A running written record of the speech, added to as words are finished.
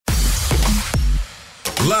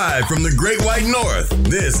Live from the Great White North,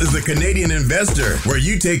 this is the Canadian Investor, where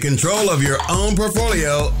you take control of your own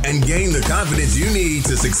portfolio and gain the confidence you need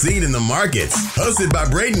to succeed in the markets. Hosted by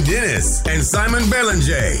Braden Dennis and Simon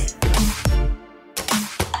Belanger.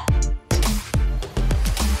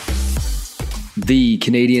 The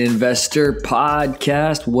Canadian Investor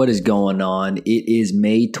Podcast. What is going on? It is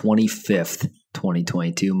May 25th,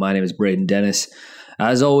 2022. My name is Braden Dennis.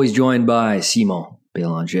 As always, joined by Simon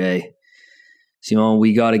Belanger. Simon,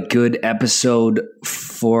 we got a good episode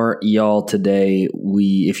for y'all today.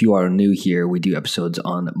 If you are new here, we do episodes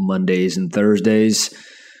on Mondays and Thursdays.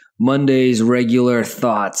 Mondays, regular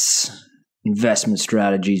thoughts, investment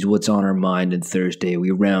strategies, what's on our mind. And Thursday, we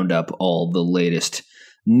round up all the latest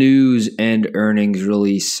news and earnings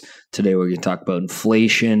release. Today, we're going to talk about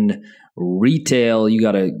inflation, retail. You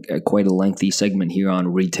got quite a lengthy segment here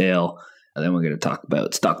on retail. And then we're going to talk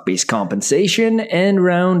about stock-based compensation and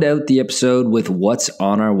round out the episode with what's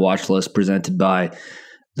on our watch list presented by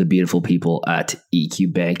the beautiful people at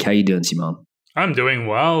EQ Bank. How you doing, Simon? I'm doing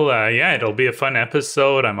well. It'll be a fun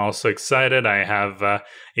episode. I'm also excited. I have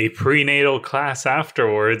a prenatal class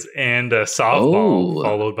afterwards and a softball,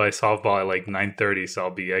 followed by softball at like 9:30. So I'll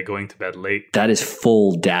be going to bed late. That is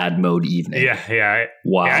full dad mode evening. Yeah.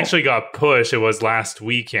 Wow. I actually got pushed. It was last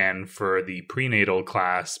weekend for the prenatal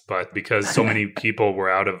class, but because so many people were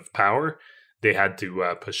out of power, they had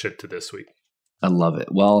to push it to this week. I love it.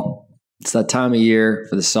 Well, it's that time of year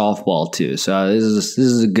for the softball too. So this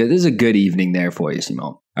is a good evening there for you, Simon.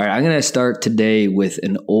 All right, I'm going to start today with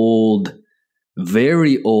an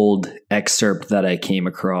very old excerpt that I came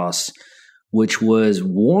across, which was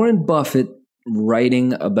Warren Buffett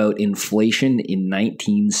writing about inflation in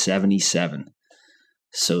 1977.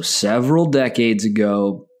 So several decades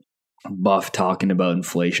ago, Buff talking about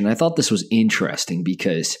inflation. I thought this was interesting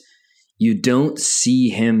because you don't see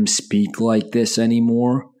him speak like this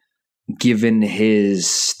anymore. Given his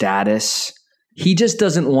status, he just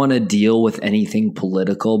doesn't want to deal with anything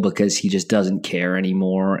political because he just doesn't care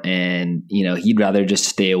anymore. And, he'd rather just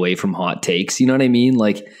stay away from hot takes. You know what I mean?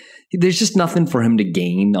 Like, there's just nothing for him to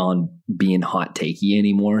gain on being hot takey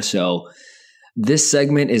anymore. So this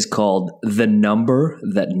segment is called The Number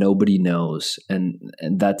That Nobody Knows. And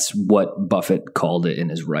that's what Buffett called it in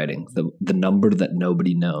his writing, the number that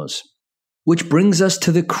nobody knows. Which brings us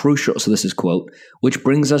to the crucial, so this is quote, which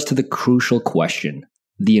brings us to the crucial question,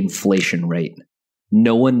 the inflation rate.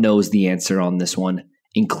 No one knows the answer on this one,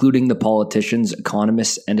 including the politicians,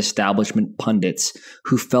 economists, and establishment pundits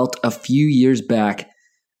who felt a few years back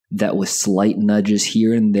that with slight nudges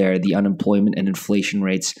here and there, the unemployment and inflation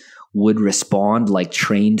rates would respond like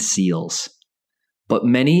trained seals. But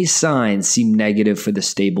many signs seem negative for the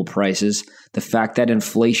stable prices. The fact that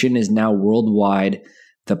inflation is now worldwide,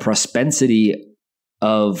 the propensity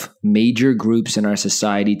of major groups in our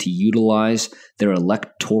society to utilize their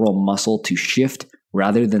electoral muscle to shift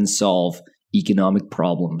rather than solve economic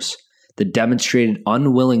problems, the demonstrated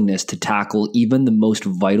unwillingness to tackle even the most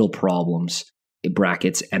vital problems,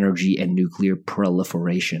 brackets, energy and nuclear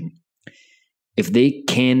proliferation. If they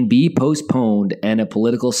can be postponed, and a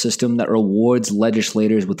political system that rewards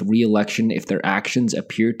legislators with re-election if their actions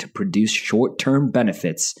appear to produce short-term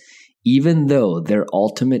benefits, even though their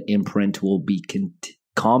ultimate imprint will be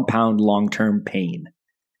compound long-term pain.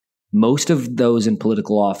 Most of those in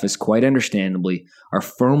political office, quite understandably, are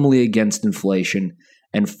firmly against inflation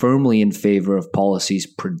and firmly in favor of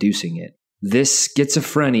policies producing it. This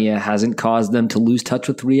schizophrenia hasn't caused them to lose touch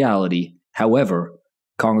with reality. However,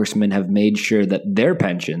 congressmen have made sure that their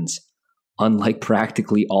pensions, unlike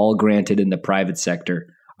practically all granted in the private sector,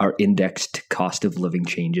 are indexed to cost of living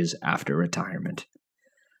changes after retirement.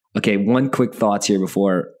 Okay, one quick thoughts here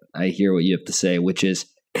before I hear what you have to say, which is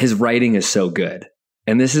his writing is so good.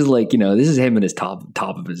 And this is this is him at his top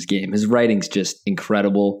of his game. His writing's just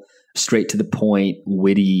incredible, straight to the point,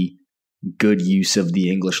 witty, good use of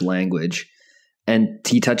the English language. And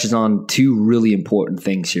he touches on two really important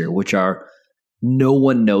things here, which are no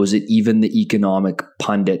one knows it, even the economic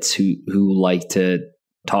pundits who like to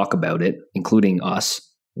talk about it, including us.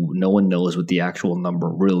 No one knows what the actual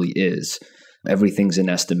number really is. Everything's in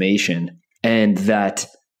estimation, and that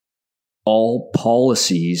all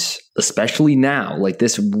policies, especially now, like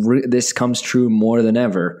this comes true more than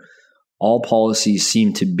ever, all policies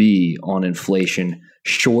seem to be on inflation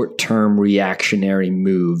short-term reactionary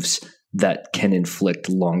moves that can inflict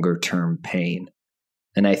longer-term pain.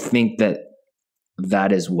 And I think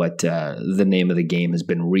that is what the name of the game has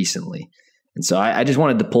been recently. And so I just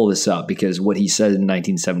wanted to pull this up because what he said in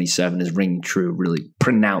 1977 is ringing true, really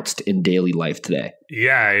pronounced in daily life today.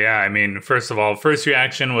 Yeah. I mean, first of all, first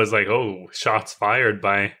reaction was like, oh, shots fired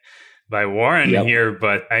by by Warren here,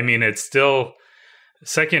 but I mean, it's still,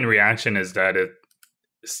 second reaction is that it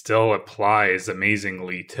still applies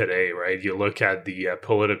amazingly today, right? You look at the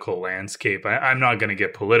political landscape. I'm not going to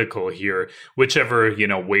get political here. Whichever,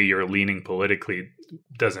 way you're leaning politically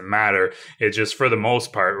doesn't matter. It's just for the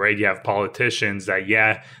most part, right? You have politicians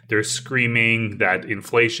that, they're screaming that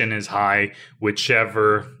inflation is high,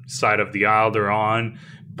 whichever side of the aisle they're on.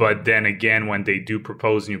 But then again, when they do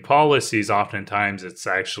propose new policies, oftentimes it's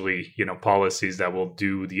actually, policies that will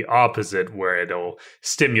do the opposite, where it'll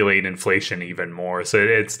stimulate inflation even more. So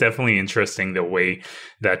it's definitely interesting the way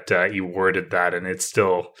that you worded that. And it's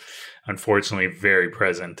still, unfortunately, very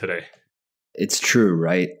present today. It's true,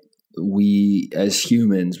 right? We, as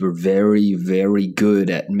humans, we're very, very good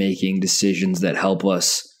at making decisions that help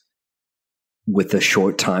us with a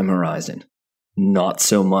short time horizon. Not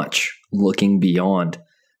so much looking beyond.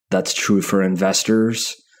 That's true for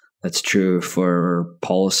investors. That's true for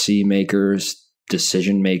policymakers,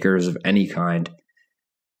 decision makers of any kind.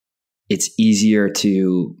 It's easier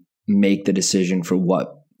to make the decision for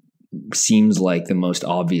what seems like the most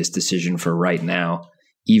obvious decision for right now,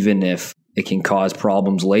 even if it can cause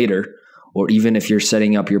problems later, or even if you're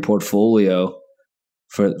setting up your portfolio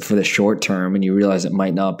for the short term and you realize it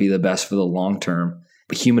might not be the best for the long term.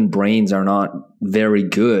 But human brains are not very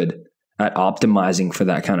good at optimizing for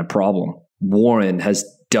that kind of problem. Warren has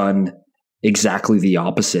done exactly the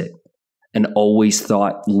opposite and always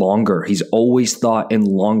thought longer. He's always thought in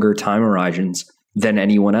longer time horizons than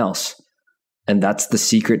anyone else. And that's the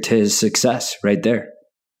secret to his success right there.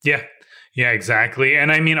 Yeah, exactly.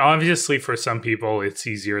 And I mean, obviously for some people, it's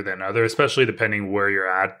easier than others, especially depending where you're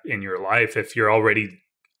at in your life. If you're already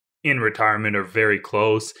in retirement or very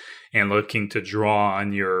close and looking to draw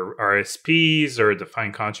on your RSPs or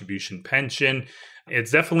defined contribution pension,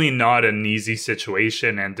 it's definitely not an easy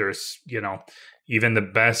situation. And there's, even the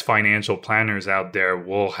best financial planners out there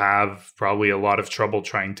will have probably a lot of trouble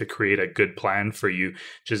trying to create a good plan for you,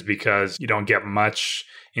 just because you don't get much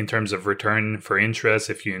in terms of return for interest.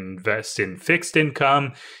 If you invest in fixed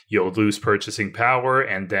income, you'll lose purchasing power.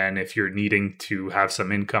 And then if you're needing to have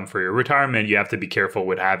some income for your retirement, you have to be careful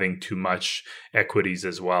with having too much equities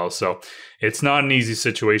as well. So it's not an easy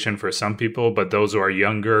situation for some people, but those who are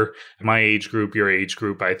younger, my age group, your age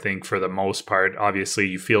group, I think for the most part, obviously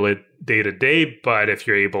you feel it day to day, but if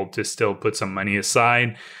you're able to still put some money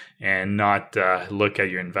aside and not look at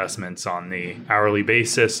your investments on the hourly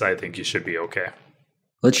basis, I think you should be okay.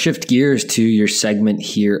 Let's shift gears to your segment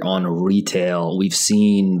here on retail. We've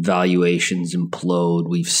seen valuations implode.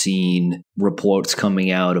 We've seen reports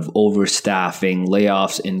coming out of overstaffing,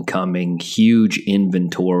 layoffs incoming, huge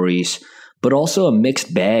inventories, but also a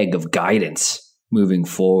mixed bag of guidance moving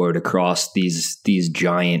forward across these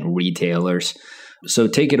giant retailers. So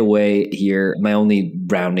take it away here. My only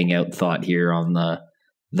rounding out thought here on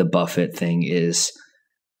the Buffett thing is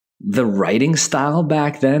the writing style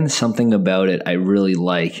back then. Something about it I really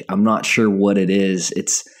like. I'm not sure what it is.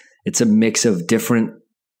 It's a mix of different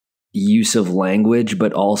use of language,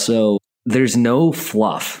 but also there's no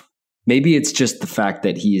fluff. Maybe it's just the fact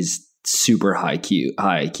that he is super high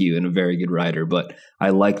IQ and a very good writer, but I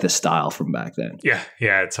like the style from back then. Yeah,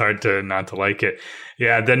 it's hard to not to like it.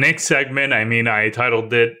 Yeah, the next segment, I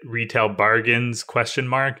titled it Retail Bargains ?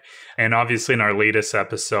 And obviously in our latest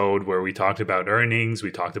episode where we talked about earnings, we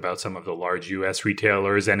talked about some of the large US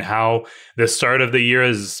retailers and how the start of the year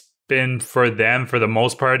has been for them, for the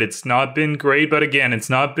most part. It's not been great, but again, it's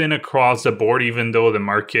not been across the board, even though the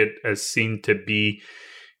market has seemed to be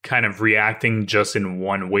kind of reacting just in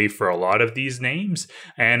one way for a lot of these names.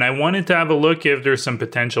 And I wanted to have a look if there's some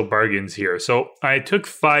potential bargains here. So I took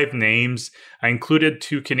 5 names. I included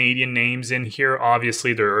 2 Canadian names in here.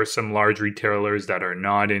 Obviously, there are some large retailers that are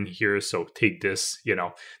not in here. So take this,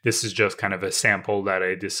 this is just kind of a sample that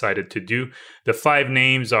I decided to do. The 5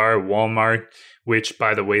 names are Walmart, which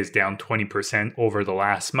by the way is down 20% over the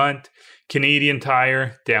last month. Canadian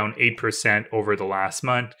Tire, down 8% over the last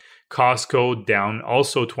month. Costco down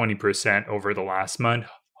also 20% over the last month.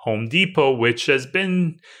 Home Depot, which has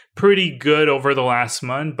been pretty good over the last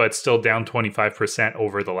month, but still down 25%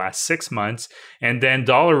 over the last 6 months. And then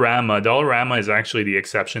Dollarama. Dollarama is actually the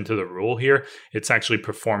exception to the rule here. It's actually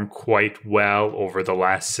performed quite well over the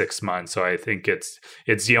last 6 months. So I think it's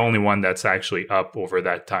the only one that's actually up over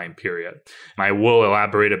that time period. I will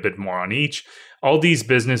elaborate a bit more on each. All these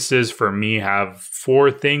businesses for me have 4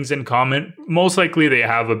 things in common. Most likely they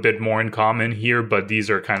have a bit more in common here, but these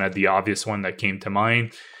are kind of the obvious one that came to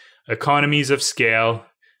mind. Economies of scale,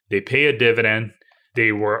 they pay a dividend.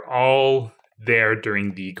 They were all there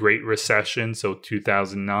during the Great Recession, so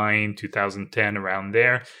 2009, 2010, around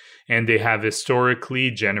there. And they have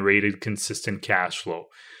historically generated consistent cash flow.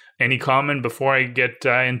 Any comment before I get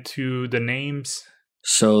into the names?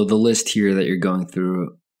 So the list here that you're going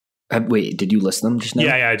through, wait, did you list them just now?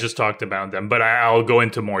 Yeah, I just talked about them, but I'll go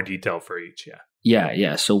into more detail for each,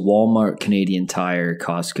 Yeah. So Walmart, Canadian Tire,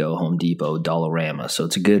 Costco, Home Depot, Dollarama. So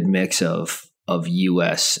it's a good mix of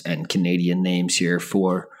US and Canadian names here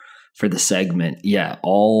for the segment. Yeah,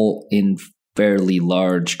 all in fairly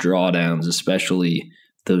large drawdowns, especially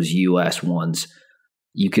those US ones.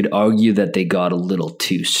 You could argue that they got a little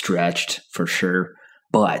too stretched for sure,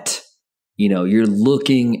 but you're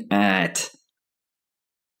looking at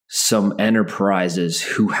some enterprises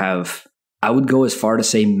who have, I would go as far to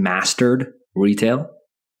say, mastered retail.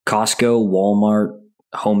 Costco, Walmart,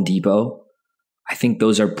 Home Depot. I think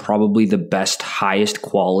those are probably the best, highest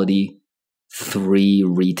quality 3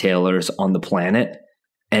 retailers on the planet.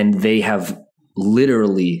 And they have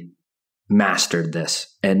literally mastered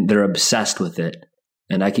this and they're obsessed with it.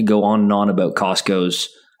 And I could go on and on about Costco's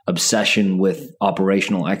obsession with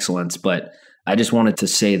operational excellence, but I just wanted to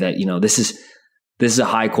say that, this is a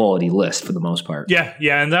high quality list for the most part. Yeah.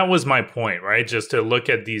 And that was my point, right? Just to look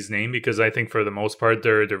at these names, because I think for the most part,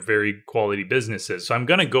 they're very quality businesses. So I'm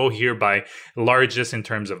going to go here by largest in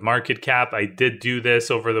terms of market cap. I did do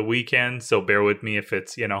this over the weekend, so bear with me if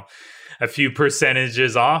it's, a few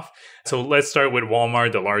percentages off. So let's start with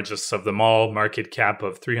Walmart, the largest of them all, market cap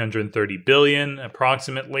of $330 billion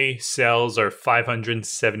approximately. Sales are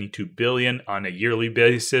 $572 billion on a yearly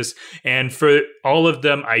basis. And for all of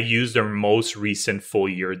them, I use their most recent full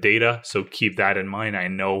year data. So keep that in mind. I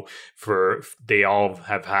know they all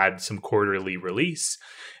have had some quarterly release.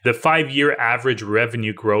 The 5-year average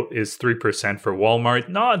revenue growth is 3% for Walmart.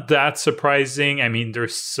 Not that surprising. I mean, they're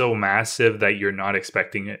so massive that you're not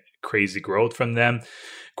expecting crazy growth from them.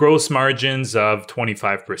 Gross margins of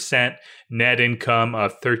 25%, net income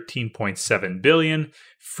of $13.7 billion,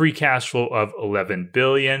 free cash flow of $11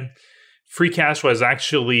 billion. Free cash flow has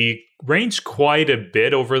actually ranged quite a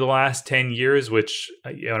bit over the last 10 years, which,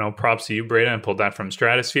 props to you, Braden. I pulled that from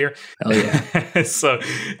Stratosphere. Oh, yeah. So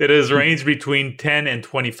it has ranged between 10 and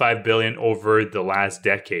 25 billion over the last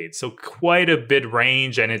decade. So quite a bit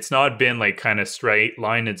range, and it's not been like kind of straight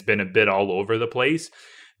line. It's been a bit all over the place.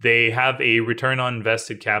 They have a return on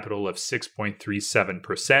invested capital of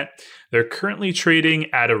 6.37%. They're currently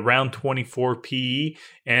trading at around 24 PE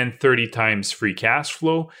and 30 times free cash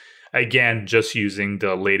flow. Again, just using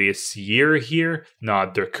the latest year here,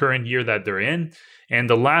 not the current year that they're in. And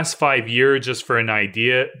the last 5 years, just for an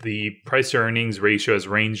idea, the price to earnings ratio has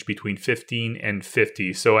ranged between 15 and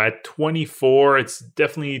 50. So at 24, it's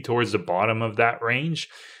definitely towards the bottom of that range.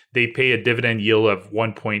 They pay a dividend yield of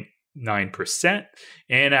 1.9%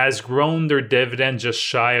 and has grown their dividend just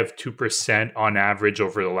shy of 2% on average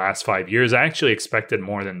over the last 5 years. I actually expected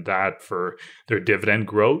more than that for their dividend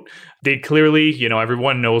growth. They clearly,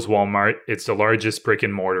 everyone knows Walmart. It's the largest brick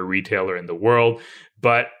and mortar retailer in the world,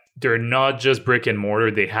 but they're not just brick and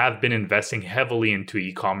mortar. They have been investing heavily into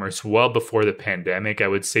e-commerce well before the pandemic. I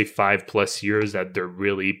would say 5+ years that they're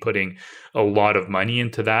really putting a lot of money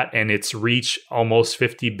into that. And it's reached almost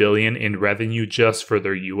 $50 billion in revenue just for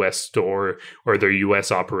their US store or their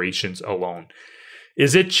US operations alone.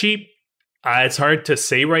 Is it cheap? It's hard to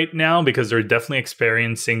say right now because they're definitely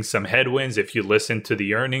experiencing some headwinds. If you listen to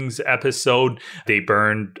the earnings episode, they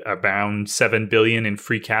burned around $7 billion in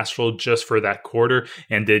free cash flow just for that quarter.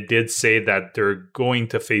 And they did say that they're going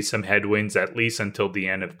to face some headwinds at least until the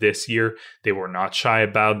end of this year. They were not shy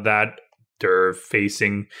about that. They're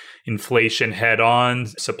facing inflation head on.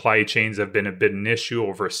 Supply chains have been a bit an issue,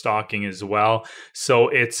 overstocking as well. So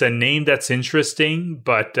it's a name that's interesting,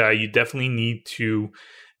 but you definitely need to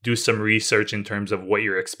do some research in terms of what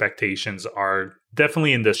your expectations are,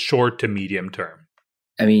 definitely in the short to medium term.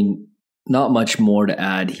 I mean, not much more to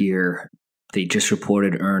add here. They just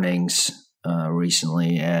reported earnings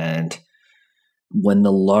recently, and when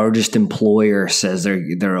the largest employer says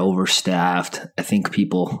they're overstaffed, I think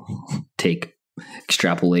people take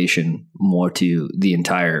extrapolation more to the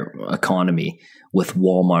entire economy, with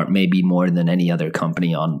Walmart maybe more than any other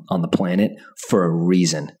company on the planet for a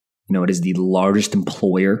reason. It is the largest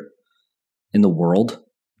employer in the world.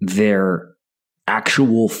 Their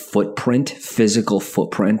actual footprint, physical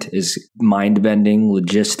footprint, is mind-bending.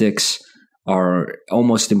 Logistics are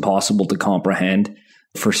almost impossible to comprehend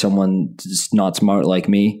for someone that's not smart like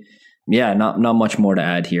me. Yeah, not much more to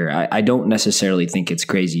add here. I don't necessarily think it's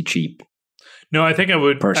crazy cheap. No, I think I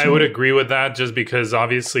would personally. agree with that, just because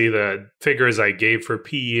obviously the figures I gave for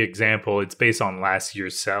PE example, it's based on last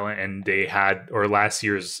year's sell and last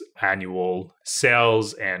year's annual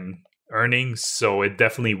sales and earnings. So it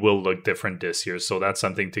definitely will look different this year. So that's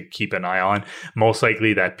something to keep an eye on. Most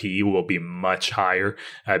likely that PE will be much higher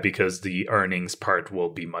because the earnings part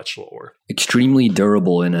will be much lower. Extremely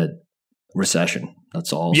durable in a recession.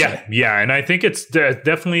 That's all. Yeah. And I think it's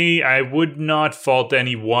definitely, I would not fault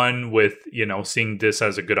anyone with, seeing this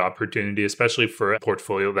as a good opportunity, especially for a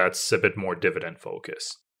portfolio that's a bit more dividend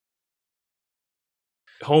focused.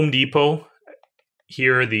 Home Depot,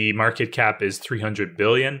 here the market cap is $300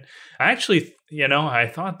 billion. I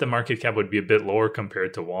thought the market cap would be a bit lower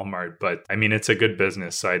compared to Walmart, but I mean, it's a good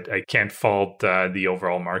business. So I can't fault the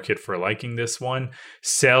overall market for liking this one.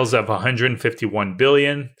 Sales of $151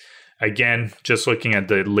 billion. Again, just looking at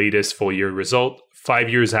the latest full year result, 5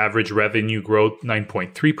 years average revenue growth,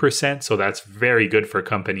 9.3%. So that's very good for a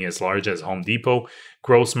company as large as Home Depot.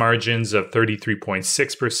 Gross margins of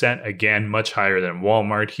 33.6%. Again, much higher than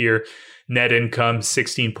Walmart here. Net income,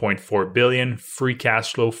 $16.4 billion. Free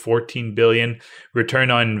cash flow, $14 billion. Return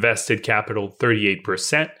on invested capital,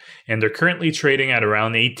 38%. And they're currently trading at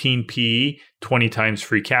around 18 PE, 20 times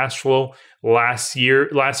free cash flow. Last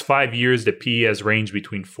 5 years, the PE has ranged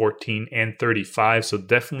between 14 and 35, so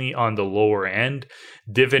definitely on the lower end.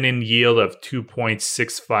 Dividend yield of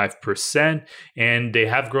 2.65%, and they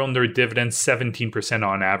have grown their dividends 17%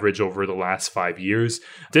 on average over the last 5 years.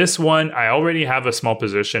 This one, I already have a small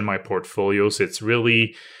position in my portfolio, so it's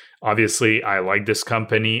really... Obviously, I like this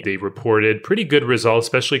company. They reported pretty good results,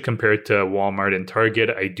 especially compared to Walmart and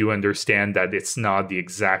Target. I do understand that it's not the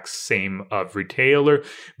exact same of retailer,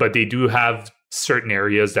 but they do have certain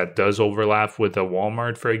areas that does overlap with a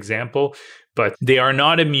Walmart, for example. But they are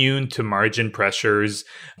not immune to margin pressures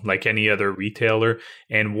like any other retailer.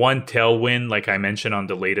 And one tailwind, like I mentioned on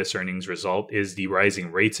the latest earnings result, is the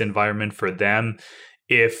rising rates environment for them.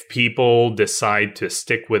 If people decide to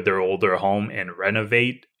stick with their older home and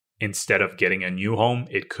renovate, instead of getting a new home,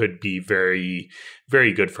 it could be very,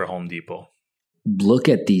 very good for Home Depot. Look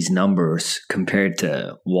at these numbers compared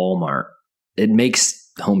to Walmart. It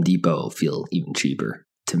makes Home Depot feel even cheaper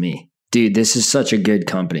to me. Dude, this is such a good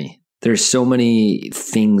company. There's so many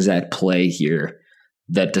things at play here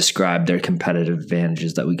that describe their competitive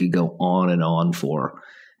advantages that we could go on and on for.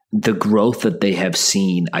 The growth that they have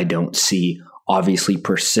seen, I don't see obviously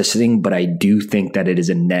persisting, but I do think that it is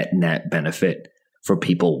a net benefit for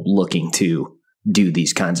people looking to do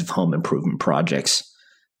these kinds of home improvement projects.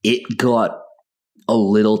 It got a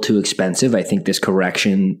little too expensive. I think this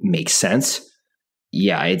correction makes sense.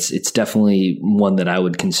 Yeah, it's definitely one that I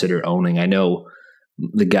would consider owning. I know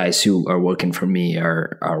the guys who are working for me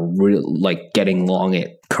are really like getting long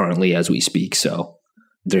it currently as we speak. So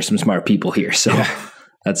there's some smart people here. So yeah.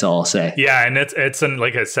 That's all I'll say. Yeah, and it's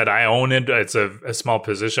like I said, I own it. It's a small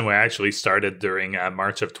position. We actually started during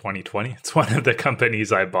March of 2020. It's one of the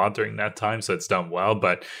companies I bought during that time, so it's done well.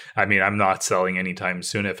 But I mean, I'm not selling anytime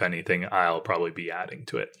soon. If anything, I'll probably be adding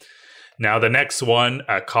to it. Now, the next one,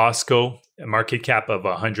 Costco, a market cap of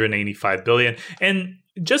 $185 billion. And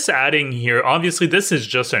just adding here, obviously, this is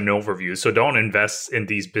just an overview. So don't invest in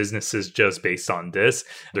these businesses just based on this.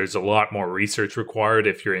 There's a lot more research required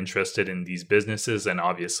if you're interested in these businesses. And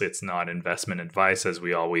obviously, it's not investment advice, as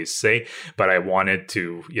we always say. But I wanted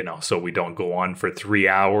to, so we don't go on for 3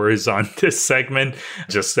 hours on this segment,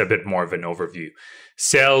 just a bit more of an overview.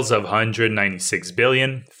 Sales of $196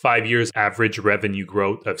 billion, 5 years average revenue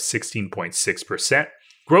growth of 16.6%.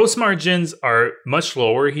 Gross margins are much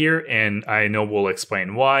lower here, and I know we'll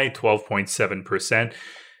explain why, 12.7%.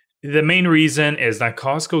 The main reason is that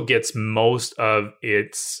Costco gets most of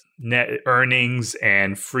its net earnings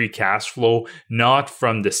and free cash flow, not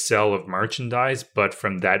from the sale of merchandise, but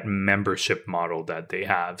from that membership model that they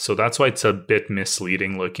have. So that's why it's a bit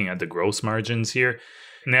misleading looking at the gross margins here.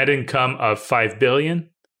 Net income of $5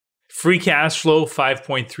 billion. Free cash flow,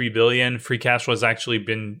 $5.3 billion. Free cash flow has actually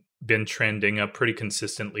been trending up pretty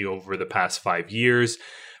consistently over the past 5 years.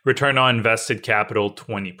 Return on invested capital,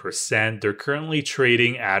 20%. They're currently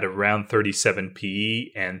trading at around 37 PE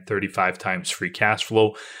and 35 times free cash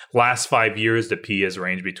flow. Last 5 years, the PE has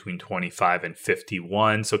ranged between 25 and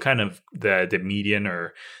 51. So kind of the median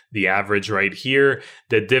or the average right here.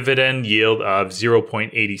 The dividend yield of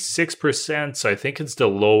 0.86%. So I think it's the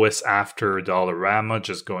lowest after Dollarama,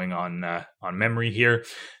 just going on memory here,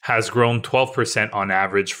 has grown 12% on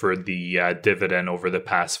average for the dividend over the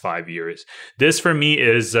past 5 years. This for me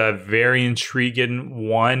is is a very intriguing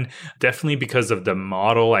one, definitely because of the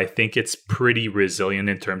model. I think it's pretty resilient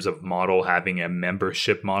in terms of model, having a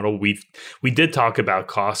membership model. We did talk about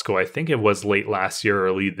Costco. I think it was late last year,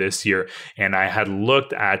 early this year, and I had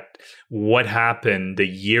looked at what happened the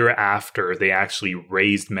year after they actually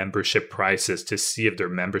raised membership prices to see if their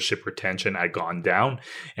membership retention had gone down.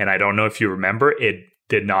 And I don't know if you remember, it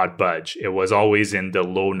did not budge. It was always in the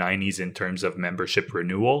low 90s in terms of membership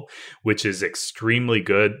renewal, which is extremely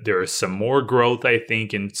good. There is some more growth, I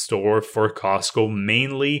think, in store for Costco,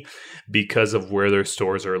 mainly because of where their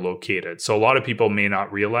stores are located. So a lot of people may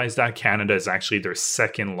not realize that Canada is actually their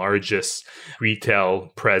second largest retail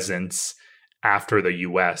presence after the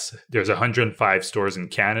US. There's 105 stores in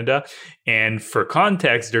Canada. And for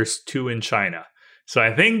context, there's 2 in China. So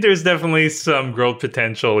I think there's definitely some growth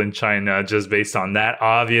potential in China just based on that.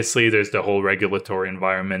 Obviously, there's the whole regulatory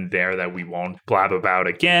environment there that we won't blab about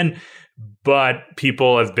again. But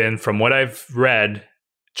people have been, from what I've read,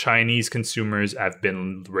 Chinese consumers have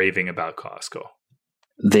been raving about Costco.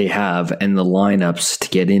 They have, and the lineups to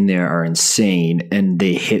get in there are insane, and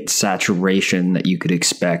they hit saturation that you could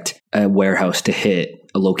expect a warehouse to hit,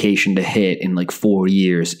 a location to hit in like 4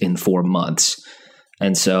 years, in 4 months.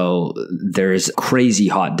 And so there's crazy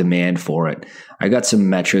hot demand for it. I got some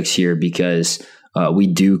metrics here because we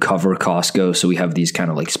do cover Costco. So we have these kind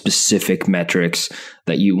of like specific metrics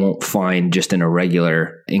that you won't find just in a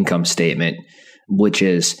regular income statement, which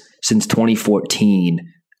is since 2014,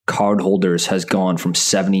 cardholders has gone from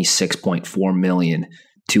 76.4 million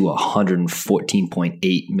to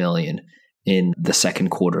 114.8 million in the second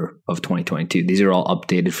quarter of 2022. These are all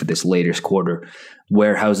updated for this latest quarter.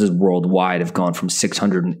 Warehouses worldwide have gone from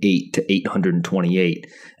 608 to 828.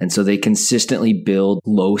 And so they consistently build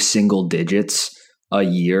low single digits a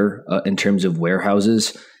year in terms of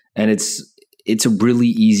warehouses. And it's a really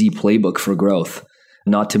easy playbook for growth.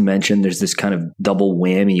 Not to mention there's this kind of double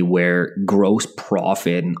whammy where gross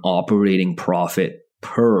profit and operating profit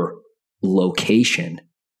per location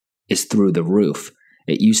is through the roof.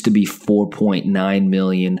 It used to be 4.9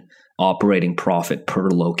 million operating profit per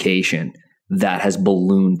location. That has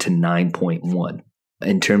ballooned to 9.1.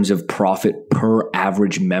 In terms of profit per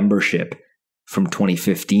average membership, from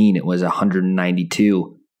 2015, it was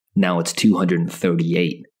 192. Now it's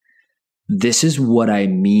 238. This is what I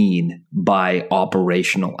mean by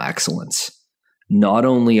operational excellence. Not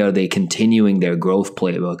only are they continuing their growth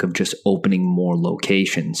playbook of just opening more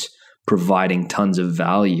locations, providing tons of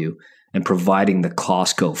value, and providing the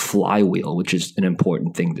Costco flywheel, which is an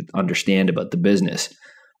important thing to understand about the business.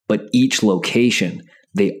 But each location,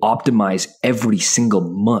 they optimize every single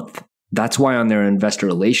month. That's why on their investor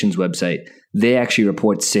relations website, they actually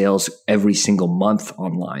report sales every single month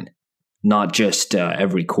online, not just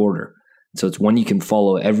every quarter. So it's one you can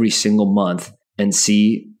follow every single month and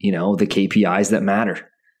see, the KPIs that matter.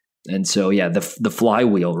 And so, yeah, the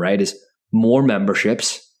flywheel, right, is more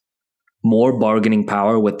memberships, more bargaining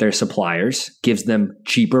power with their suppliers, gives them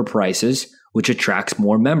cheaper prices, which attracts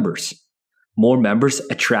more members. More members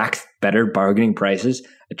attract better bargaining prices,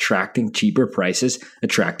 attracting cheaper prices,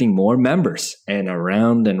 attracting more members. And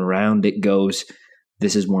around it goes.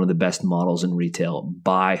 This is one of the best models in retail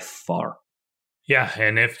by far. Yeah,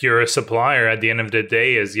 and if you're a supplier, at the end of the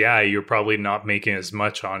day you're probably not making as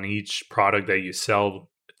much on each product that you sell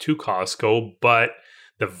to Costco, but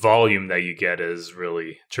the volume that you get is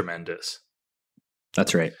really tremendous.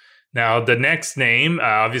 That's right. Now, the next name,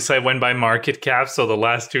 obviously I went by market cap, so the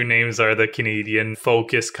last 2 names are the Canadian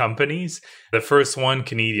focused companies. The first one,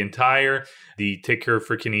 Canadian Tire. The ticker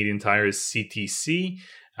for Canadian Tire is CTC.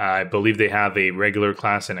 I believe they have a regular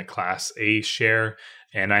class and a Class A share.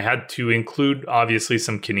 And I had to include, obviously,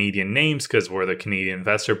 some Canadian names because we're the Canadian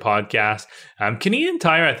Investor Podcast. Canadian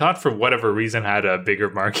Tire, I thought for whatever reason, had a bigger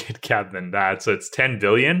market cap than that. So it's 10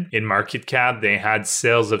 billion in market cap. They had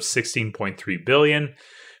sales of 16.3 billion.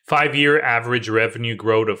 5-year average revenue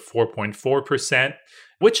growth of 4.4%,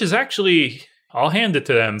 which is actually, I'll hand it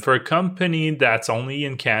to them, for a company that's only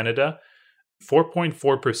in Canada,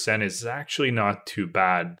 4.4% is actually not too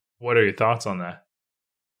bad. What are your thoughts on that?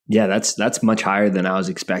 Yeah, that's much higher than I was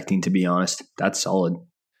expecting, to be honest. That's solid.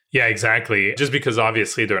 Yeah, exactly. Just because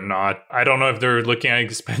obviously they're not, I don't know if they're looking at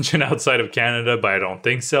expansion outside of Canada, but I don't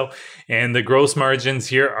think so. And the gross margins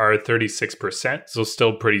here are 36%, so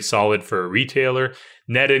still pretty solid for a retailer.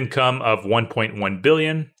 Net income of 1.1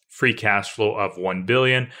 billion, free cash flow of 1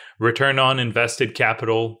 billion, return on invested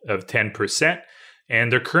capital of 10%.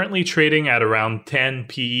 And they're currently trading at around 10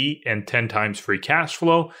 PE and 10 times free cash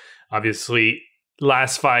flow. Obviously,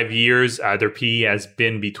 last 5 years, their PE has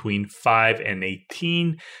been between 5 and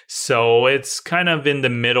 18. So it's kind of in the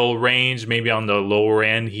middle range, maybe on the lower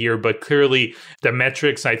end here. But clearly, the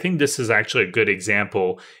metrics, I think this is actually a good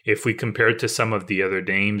example if we compare it to some of the other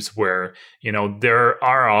names where, there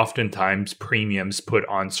are oftentimes premiums put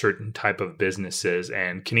on certain type of businesses.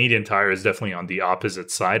 And Canadian Tire is definitely on the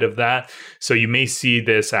opposite side of that. So you may see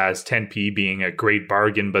this as 10 PE being a great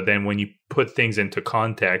bargain. But then when you put things into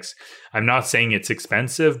context, I'm not saying it's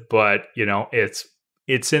expensive, but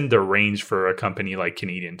it's in the range for a company like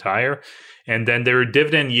Canadian Tire. And then their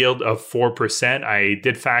dividend yield of 4%, I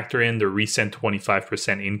did factor in the recent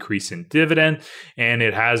 25% increase in dividend, and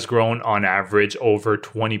it has grown on average over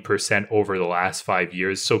 20% over the last 5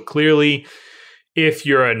 years. So clearly, if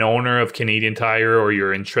you're an owner of Canadian Tire or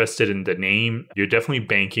you're interested in the name, you're definitely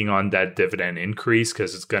banking on that dividend increase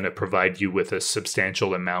because it's going to provide you with a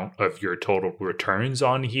substantial amount of your total returns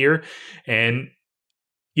on here. And,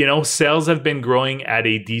 sales have been growing at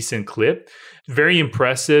a decent clip. Very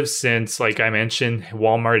impressive since, like I mentioned,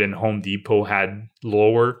 Walmart and Home Depot had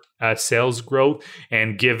lower sales growth.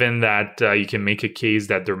 And given that you can make a case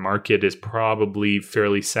that their market is probably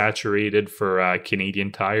fairly saturated for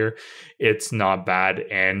Canadian Tire, it's not bad.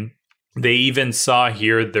 And they even saw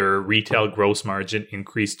here their retail gross margin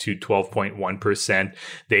increase to 12.1%.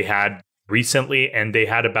 They had recently, and they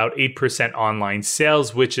had about 8% online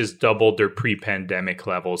sales, which is double their pre-pandemic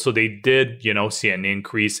level. So they did, see an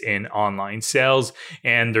increase in online sales,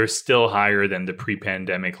 and they're still higher than the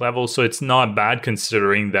pre-pandemic level. So it's not bad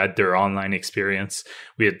considering that their online experience,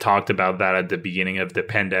 we had talked about that at the beginning of the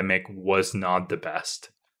pandemic, was not the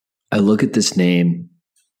best. I look at this name,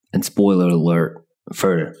 and spoiler alert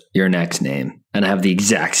for your next name, and I have the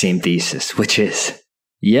exact same thesis, which is,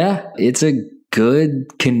 it's a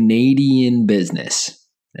good Canadian business,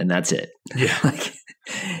 and that's it. Yeah.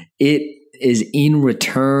 It is in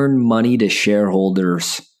return money to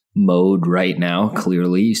shareholders mode right now.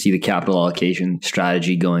 Clearly, you see the capital allocation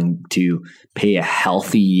strategy going to pay a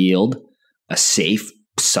healthy yield, a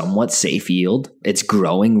somewhat safe yield. It's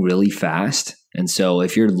growing really fast. And so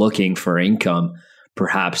if you're looking for income,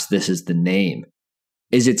 perhaps this is the name.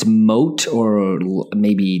 Is its moat, or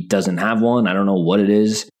maybe doesn't have one? I don't know what it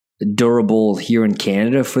is. Durable here in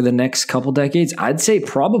Canada for the next couple decades? I'd say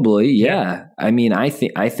probably, yeah. I mean, I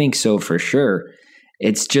think so for sure.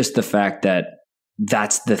 It's just the fact that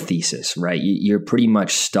that's the thesis, right? You're pretty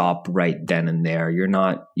much stopped right then and there. You're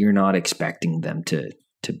not expecting them to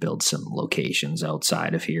build some locations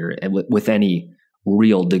outside of here and with any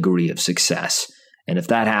real degree of success. And if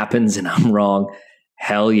that happens and I'm wrong,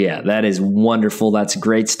 hell yeah, that is wonderful. That's a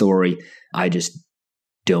great story. I just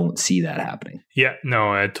don't see that happening. Yeah,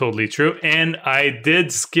 no, totally true. And I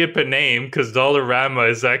did skip a name because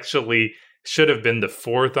Dollarama is actually should have been the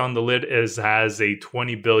fourth on the list, has a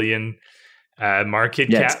 20 billion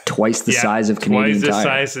market cap. It's twice the size of Canadian Tire. Twice the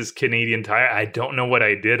size as Canadian Tire. I don't know what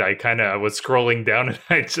I did. I was scrolling down and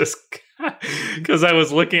I just, because I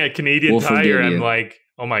was looking at Canadian Tire and I'm like,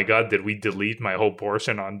 oh my God, did we delete my whole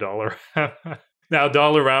portion on Dollarama? Now,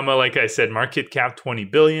 Dollarama, like I said, market cap 20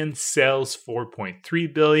 billion, sales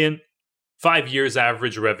 4.3 billion, 5 years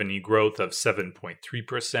average revenue growth of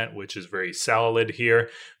 7.3%, which is very solid here.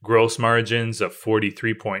 Gross margins of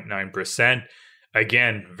 43.9%.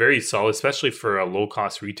 Again, very solid, especially for a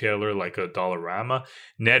low-cost retailer like a Dollarama.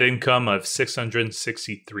 Net income of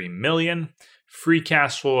 $663 million. Free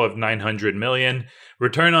cash flow of $900 million.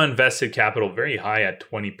 Return on invested capital very high at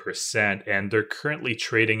 20%, and they're currently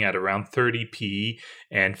trading at around 30 PE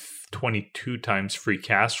and 22 times free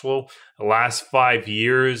cash flow. The last 5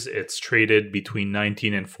 years, it's traded between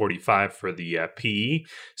 19 and 45 for the PE.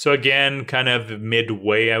 So again, kind of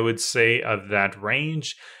midway, I would say, of that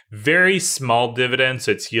range. Very small dividends.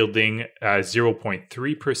 It's yielding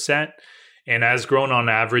 0.3%. And has grown on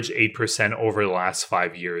average 8% over the last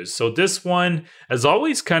 5 years. So this one has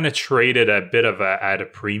always kind of traded a bit of at a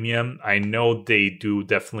premium. I know they do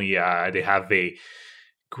definitely, they have a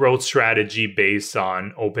growth strategy based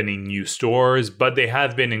on opening new stores, but they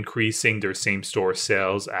have been increasing their same store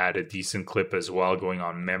sales at a decent clip as well, going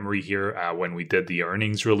on memory here when we did the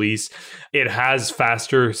earnings release. It has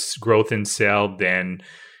faster growth in sale than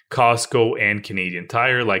Costco and Canadian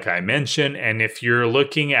Tire, like I mentioned. And if you're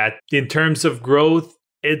looking at in terms of growth,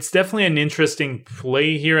 it's definitely an interesting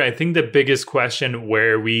play here. I think the biggest question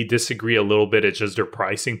where we disagree a little bit is just their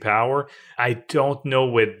pricing power. I don't know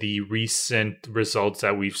with the recent results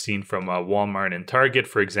that we've seen from Walmart and Target,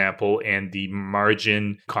 for example, and the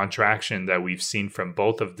margin contraction that we've seen from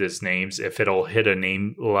both of these names, if it'll hit a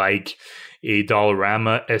name like a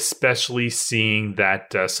Dollarama, especially seeing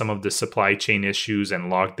that some of the supply chain issues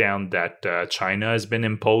and lockdown that China has been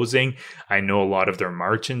imposing. I know a lot of their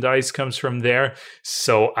merchandise comes from there.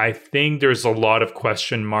 So I think there's a lot of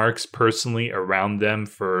question marks personally around them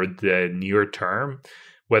for the near term.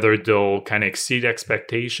 Whether they'll kind of exceed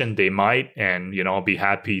expectation, they might. And, I'll be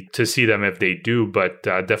happy to see them if they do. But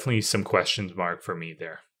definitely some question mark for me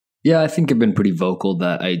there. Yeah, I think I've been pretty vocal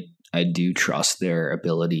that I do trust their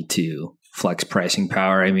ability to flex pricing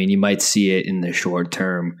power. I mean, you might see it in the short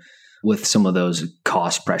term with some of those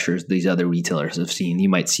cost pressures these other retailers have seen. You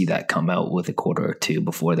might see that come out with a quarter or two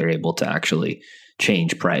before they're able to actually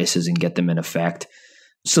change prices and get them in effect.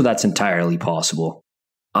 So that's entirely possible.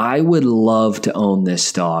 I would love to own this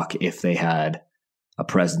stock if they had a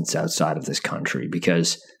presence outside of this country,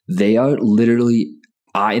 because they are literally,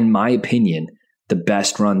 in my opinion, the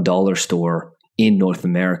best run dollar store in North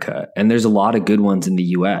America. And there's a lot of good ones in the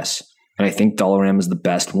US. And I think Dollarama is the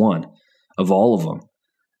best one of all of them.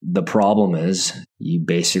 The problem is you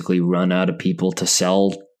basically run out of people to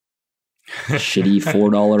sell shitty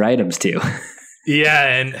 $4 items to. Yeah,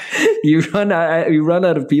 and you run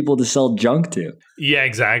out of people to sell junk to. Yeah,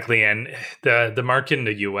 exactly. And the market in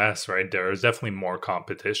the US, right, there is definitely more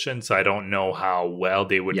competition. So I don't know how well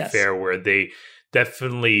they would fare, where they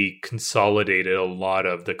definitely consolidated a lot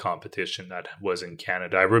of the competition that was in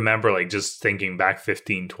Canada. I remember just thinking back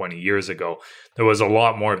 15, 20 years ago, there was a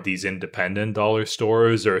lot more of these independent dollar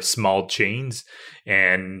stores or small chains.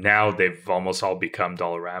 And now they've almost all become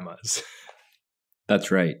Dollaramas.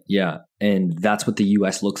 That's right. Yeah. And that's what the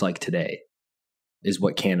US looks like today, is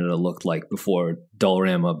what Canada looked like before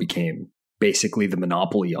Dollarama became basically the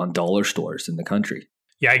monopoly on dollar stores in the country.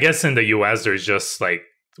 Yeah, I guess in the US, there's just 4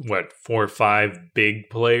 or 5 big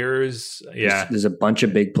players. Yeah. There's a bunch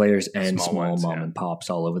of big players and small mom and pops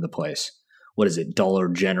all over the place. What is it? Dollar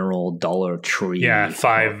General, Dollar Tree. Yeah,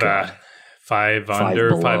 five under,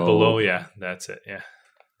 below. 5 below. Yeah, that's it. Yeah.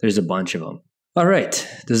 There's a bunch of them. All right.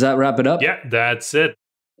 Does that wrap it up? Yeah, that's it.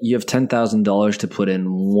 You have $10,000 to put in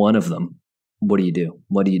one of them. What do you do?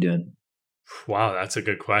 What are you doing? Wow, that's a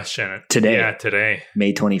good question. Today. Yeah, today.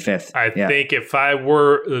 May 25th. I think if I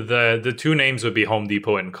were, the two names would be Home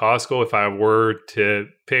Depot and Costco. If I were to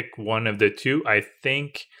pick one of the two, I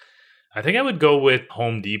think I would go with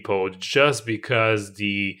Home Depot, just because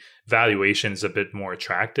the valuation is a bit more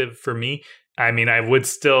attractive for me. I mean, I would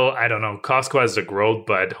still, I don't know, Costco has the growth,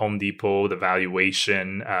 but Home Depot, the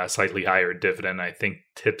valuation, slightly higher dividend, I think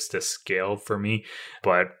tips the scale for me.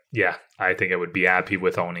 But yeah, I think I would be happy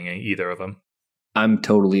with owning either of them. I'm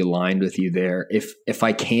totally aligned with you there. If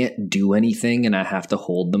I can't do anything and I have to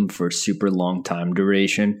hold them for a super long time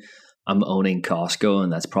duration, I'm owning Costco,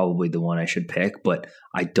 and that's probably the one I should pick. But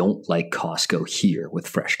I don't like Costco here with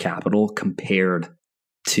fresh capital compared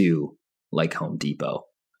to Home Depot.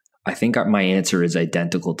 I think my answer is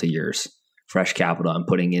identical to yours. Fresh capital I'm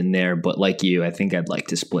putting in there, but like you, I think I'd like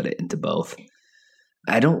to split it into both.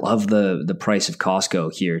 I don't love the price of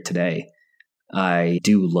Costco here today. I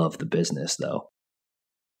do love the business though.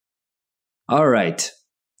 All right,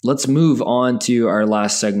 let's move on to our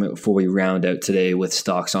last segment before we round out today with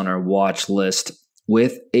stocks on our watch list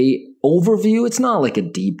with a overview. It's not like a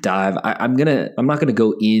deep dive. I'm not gonna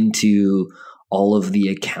go into all of the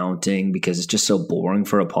accounting because it's just so boring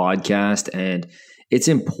for a podcast, and it's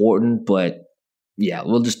important, but yeah,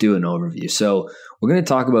 we'll just do an overview. So we're going to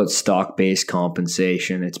talk about stock-based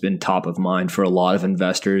compensation. It's been top of mind for a lot of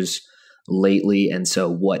investors lately. And so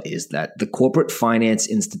what is that? The Corporate Finance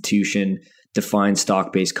Institution defines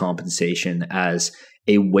stock-based compensation as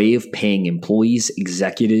a way of paying employees,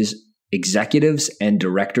 executives, and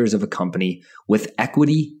directors of a company with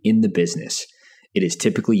equity in the business. It is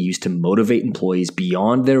typically used to motivate employees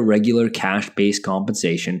beyond their regular cash-based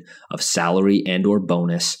compensation of salary and or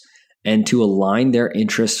bonus, and to align their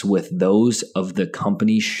interests with those of the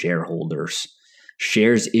company's shareholders.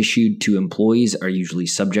 Shares issued to employees are usually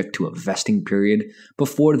subject to a vesting period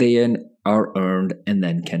before they are earned and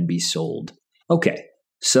then can be sold. Okay,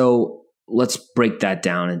 so let's break that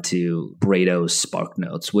down into Brado's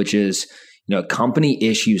SparkNotes, which is, a company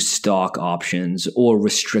issues stock options or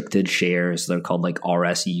restricted shares. They're called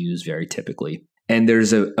RSUs very typically. And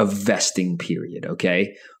there's a vesting period,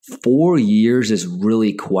 okay? 4 years is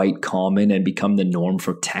really quite common and become the norm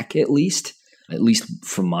for tech, at least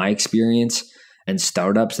from my experience. And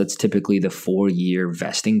startups, that's typically the 4-year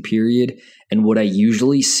vesting period. And what I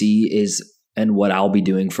usually see is, and what I'll be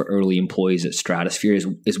doing for early employees at Stratosphere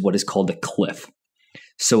is what is called a cliff.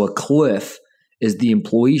 So a cliff is the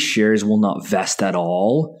employee shares will not vest at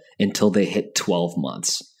all until they hit 12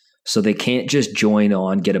 months. So they can't just join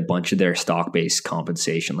on, get a bunch of their stock-based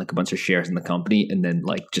compensation, like a bunch of shares in the company, and then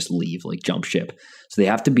like just leave, like jump ship. So they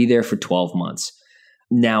have to be there for 12 months.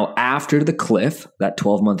 Now, after the cliff, that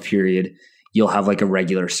 12-month period, you'll have like a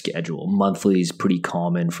regular schedule. Monthly is pretty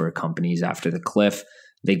common for companies after the cliff.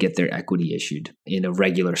 They get their equity issued in a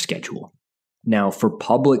regular schedule. Now, for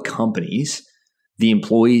public companies, the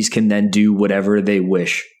employees can then do whatever they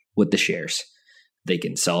wish with the shares. They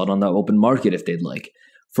can sell it on the open market if they'd like.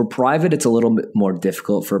 For private, it's a little bit more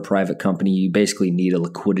difficult. For a private company, you basically need a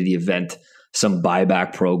liquidity event, some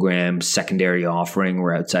buyback program, secondary offering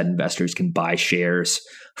where outside investors can buy shares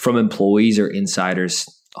from employees or insiders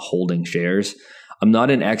holding shares. I'm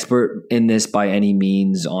not an expert in this by any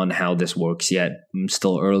means on how this works yet. I'm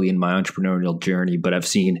still early in my entrepreneurial journey, but I've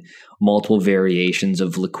seen multiple variations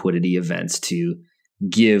of liquidity events to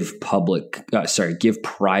give private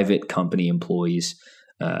company employees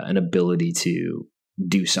an ability to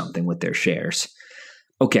do something with their shares.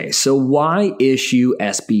 Okay, so why issue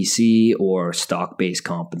SBC or stock-based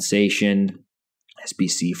compensation?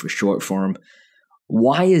 SBC for short form.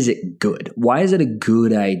 Why is it good? Why is it a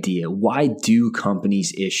good idea? Why do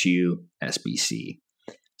companies issue SBC?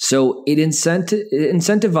 So it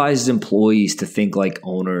incentivizes employees to think like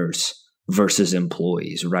owners versus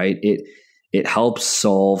employees, right? It helps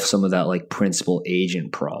solve some of that like principal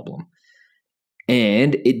agent problem.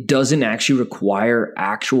 And it doesn't actually require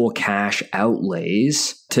actual cash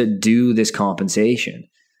outlays to do this compensation.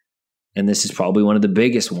 And this is probably one of the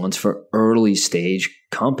biggest ones for early stage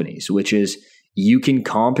companies, which is you can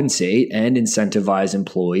compensate and incentivize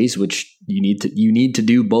employees, which you need to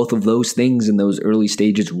do both of those things in those early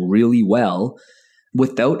stages really well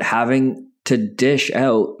without having to dish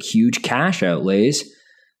out huge cash outlays.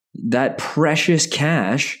 That precious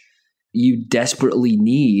cash you desperately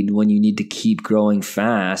need when you need to keep growing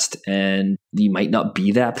fast and you might not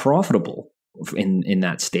be that profitable in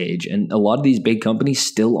that stage. And a lot of these big companies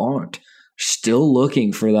still aren't. Still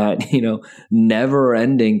looking for that,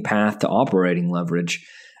 never-ending path to operating leverage.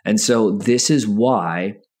 And so this is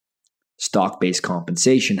why stock-based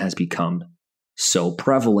compensation has become so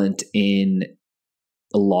prevalent in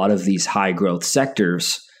a lot of these high-growth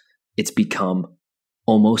sectors. It's become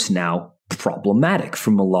almost now problematic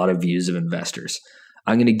from a lot of views of investors.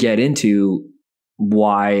 I'm going to get into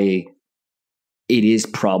why it is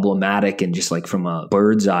problematic and just like from a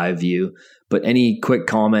bird's eye view. But any quick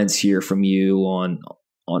comments here from you on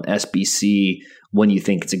SBC, when you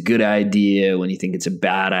think it's a good idea, when you think it's a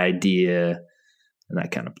bad idea, and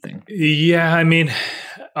that kind of thing? Yeah, I mean,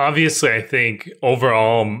 obviously, I think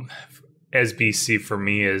overall SBC for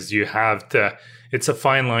me is it's a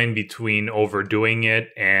fine line between overdoing it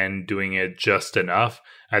and doing it just enough.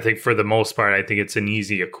 I think for the most part, I think it's an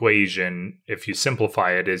easy equation. If you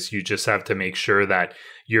simplify it, is you just have to make sure that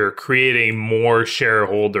you're creating more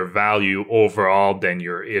shareholder value overall than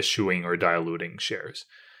you're issuing or diluting shares.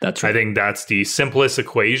 That's right. I think that's the simplest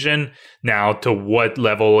equation. Now, to what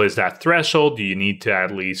level is that threshold? Do you need to at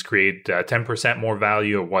least create 10% more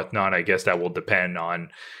value or whatnot? I guess that will depend on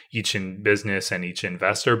each business and each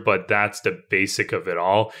investor, but that's the basic of it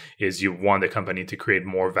all, is you want the company to create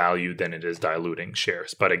more value than it is diluting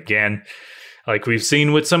shares. But again, like we've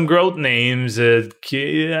seen with some growth names, you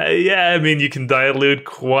can dilute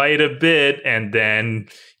quite a bit and then,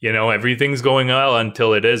 everything's going well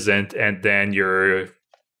until it isn't. And then you're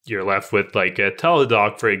left with like a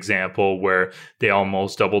Teladoc, for example, where they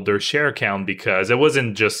almost doubled their share count because it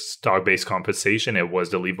wasn't just stock-based compensation, it was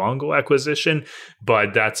the Livongo acquisition.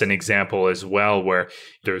 But that's an example as well where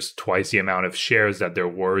there's twice the amount of shares that there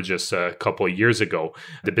were just a couple of years ago.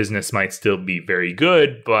 The business might still be very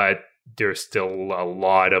good, but there's still a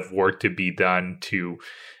lot of work to be done to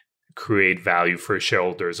create value for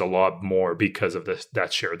shareholders, a lot more because of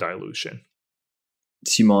that share dilution.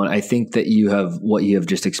 Simon, I think that what you have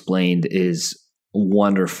just explained is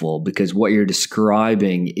wonderful, because what you're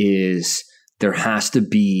describing is there has to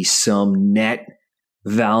be some net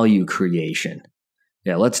value creation.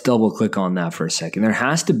 Yeah, let's double click on that for a second. There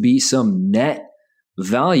has to be some net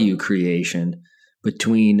value creation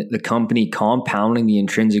between the company compounding the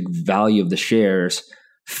intrinsic value of the shares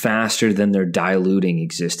faster than they're diluting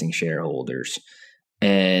existing shareholders.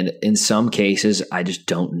 And in some cases, I just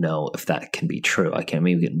don't know if that can be true.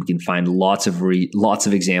 We can find lots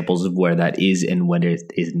of examples of where that is and when it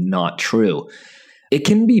is not true. It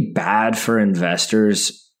can be bad for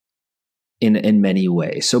investors in many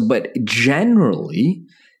ways. But generally,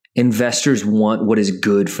 investors want what is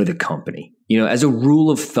good for the company. As a rule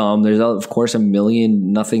of thumb, there's of course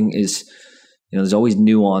nothing is, there's always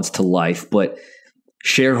nuance to life, but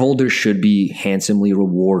shareholders should be handsomely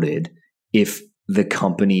rewarded if the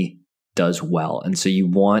company does well. And so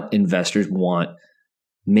investors want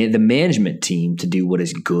the management team to do what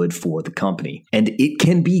is good for the company. And it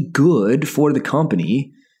can be good for the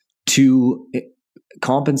company to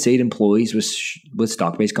compensate employees with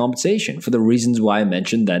stock-based compensation for the reasons why I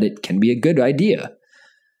mentioned that it can be a good idea.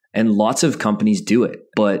 And lots of companies do it.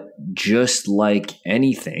 But just like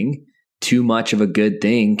anything, too much of a good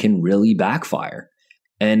thing can really backfire.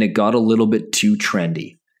 And it got a little bit too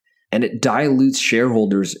trendy. And it dilutes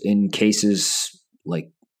shareholders in cases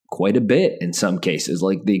like quite a bit in some cases,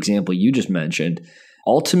 like the example you just mentioned.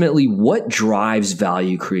 Ultimately, what drives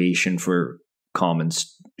value creation for common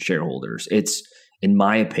shareholders? It's, in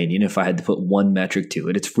my opinion, if I had to put one metric to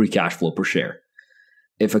it, it's free cash flow per share.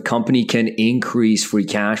 If a company can increase free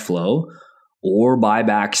cash flow or buy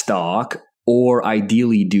back stock, or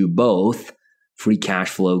ideally do both, free cash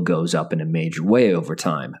flow goes up in a major way over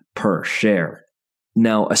time per share.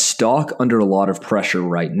 Now, a stock under a lot of pressure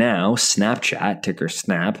right now, Snapchat, ticker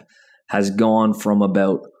Snap, has gone from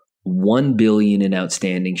about 1 billion in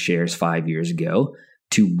outstanding shares 5 years ago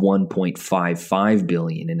to 1.55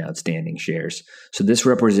 billion in outstanding shares. So this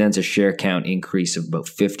represents a share count increase of about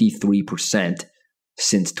 53%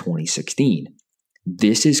 since 2016.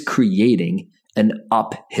 This is creating an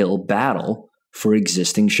uphill battle for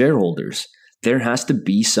existing shareholders. There has to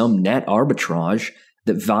be some net arbitrage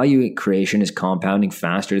that value creation is compounding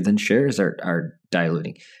faster than shares are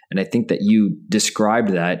diluting. And I think that you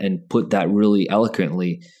described that and put that really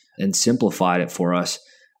eloquently and simplified it for us.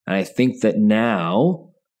 And I think that now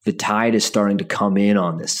the tide is starting to come in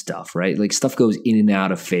on this stuff, right? Like stuff goes in and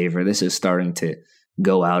out of favor. This is starting to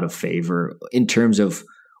go out of favor in terms of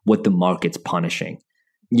what the market's punishing.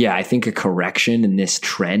 Yeah, I think a correction in this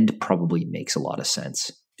trend probably makes a lot of sense.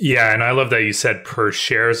 Yeah, and I love that you said per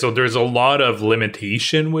share. So there's a lot of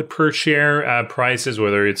limitation with per share prices,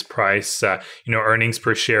 whether it's price, earnings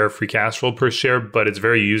per share, free cash flow per share, but it's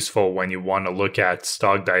very useful when you want to look at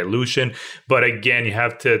stock dilution. But again, you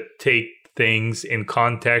have to take things in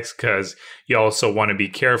context because you also want to be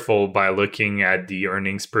careful by looking at the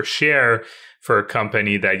earnings per share for a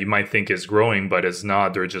company that you might think is growing, but is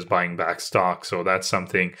not. They're just buying back stock. So that's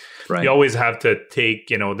something you always have to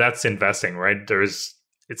take, that's investing, right?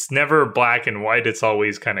 It's never black and white. It's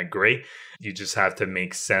always kind of gray. You just have to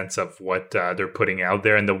make sense of what they're putting out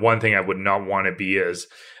there. And the one thing I would not want to be is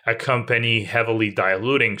a company heavily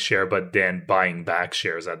diluting share, but then buying back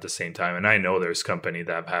shares at the same time. And I know there's companies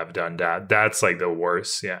that have done that. That's like the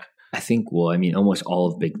worst. Yeah. I think, almost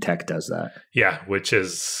all of big tech does that. Yeah, which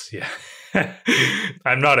is,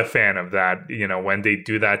 I'm not a fan of that, when they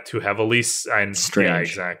do that too heavily. And strange. Yeah,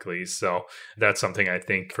 exactly. So that's something I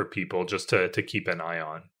think for people just to keep an eye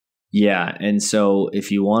on. Yeah. And so if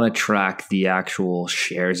you want to track the actual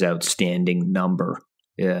shares outstanding number,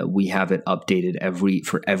 we have it updated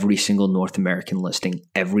for every single North American listing,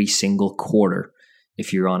 every single quarter.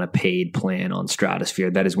 If you're on a paid plan on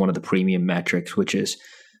Stratosphere, that is one of the premium metrics, which is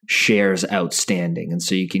shares outstanding. And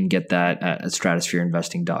so you can get that at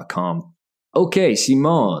stratosphereinvesting.com. Okay,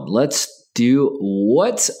 Simon, let's do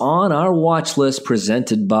what's on our watch list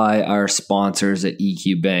presented by our sponsors at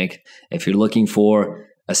EQ Bank. If you're looking for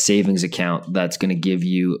a savings account that's going to give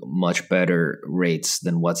you much better rates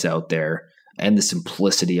than what's out there and the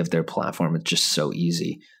simplicity of their platform, it's just so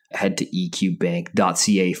easy. Head to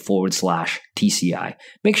eqbank.ca/TCI.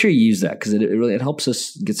 Make sure you use that because it helps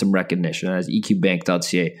us get some recognition as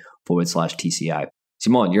eqbank.ca/TCI.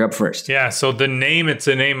 Simon, you're up first. Yeah, so the name, it's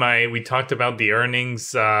a name we talked about the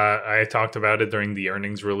earnings. I talked about it during the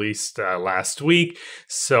earnings released last week.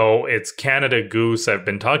 So it's Canada Goose. I've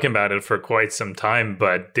been talking about it for quite some time,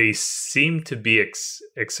 but they seem to be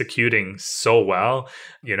executing so well.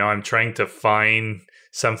 I'm trying to find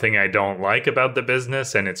something I don't like about the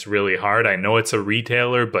business, and it's really hard. I know it's a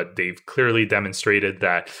retailer, but they've clearly demonstrated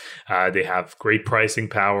that they have great pricing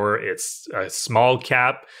power. It's a small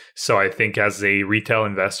cap, so I think as a retail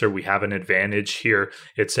investor, we have an advantage here.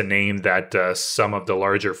 It's a name that some of the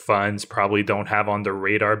larger funds probably don't have on their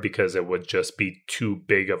radar because it would just be too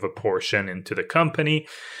big of a portion into the company.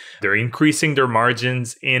 They're increasing their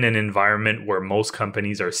margins in an environment where most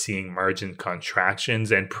companies are seeing margin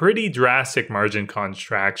contractions and pretty drastic margin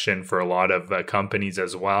contraction for a lot of companies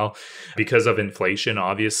as well because of inflation,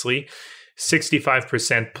 obviously.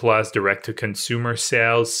 65% plus direct-to-consumer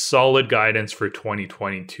sales, solid guidance for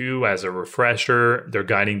 2022. As a refresher, they're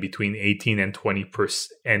guiding between 18 and 20%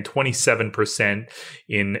 and 27%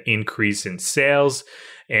 in increase in sales.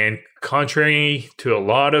 And contrary to a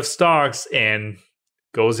lot of stocks and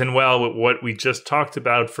goes in well with what we just talked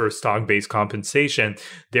about for stock-based compensation,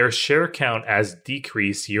 their share count has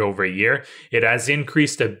decreased year over year. It has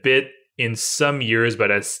increased a bit in some years, but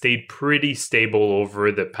has stayed pretty stable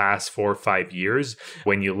over the past 4 or 5 years.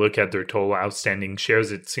 When you look at their total outstanding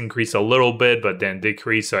shares, it's increased a little bit, but then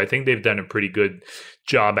decreased. So I think they've done a pretty good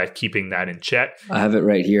job at keeping that in check. I have it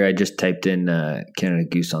right here. I just typed in Canada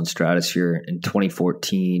Goose on Stratosphere. In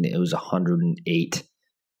 2014, it was 108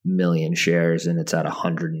 million shares, and it's at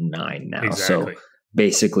 109 now. Exactly. So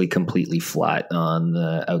basically completely flat on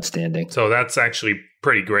the outstanding. So that's actually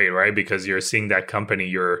pretty great, right? Because you're seeing that company,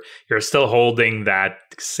 you're still holding that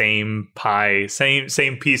same pie,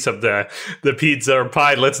 same piece of the pizza or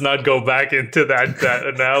pie. Let's not go back into that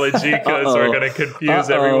analogy because we're going to confuse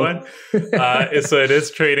everyone. So it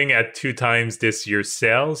is trading at 2 times this year's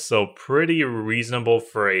sales. So pretty reasonable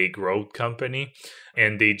for a growth company.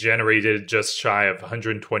 And they generated just shy of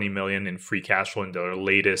 120 million in free cash flow in their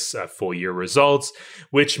latest full year results,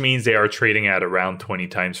 which means they are trading at around 20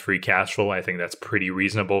 times free cash flow. I think that's pretty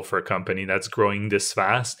reasonable for a company that's growing this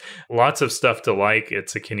fast. Lots of stuff to like.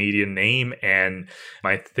 It's a Canadian name, and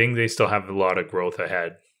I think they still have a lot of growth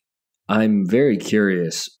ahead. I'm very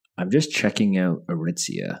curious. I'm just checking out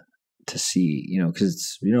Aritzia to see,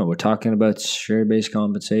 because we're talking about share-based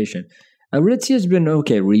compensation. Aritzia's been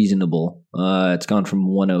reasonable. It's gone from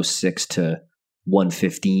 106 to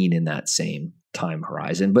 115 in that same time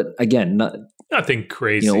horizon. But again, nothing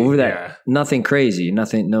crazy. Over that, nothing crazy.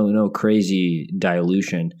 Nothing. No crazy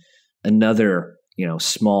dilution. Another,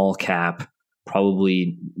 small cap,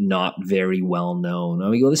 probably not very well known.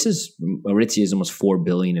 I mean, Aritzia is almost $4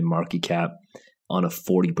 billion in market cap on a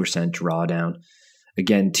 40% drawdown.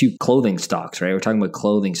 Again, 2 clothing stocks, right? We're talking about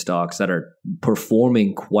clothing stocks that are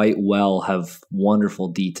performing quite well, have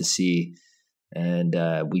wonderful D2C, and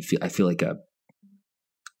I feel like a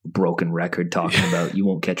broken record talking about you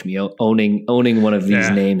won't catch me owning one of these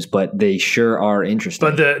names, but they sure are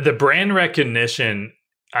interesting. But the brand recognition,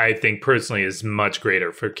 I think personally, is much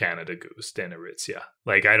greater for Canada Goose than Aritzia.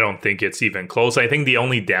 Like, I don't think it's even close. I think the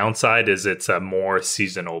only downside is it's a more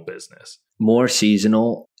seasonal business. More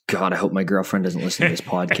seasonal. God, I hope my girlfriend doesn't listen to this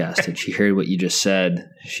podcast. If she heard what you just said,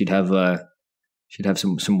 she'd have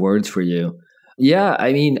some words for you. Yeah,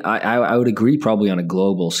 I mean, I would agree probably on a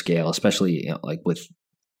global scale, especially like with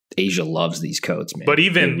Asia loves these coats, man. But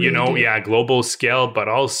even really global scale, but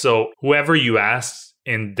also whoever you ask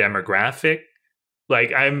in demographic,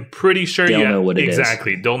 like I'm pretty sure don't know what it is.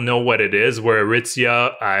 Don't know what it is. Where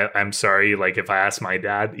Aritzia, I'm sorry, like if I ask my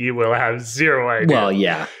dad, he will have zero idea. Well,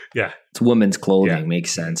 yeah. It's women's clothing.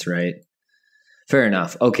 Makes sense, right? Fair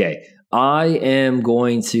enough. Okay. I am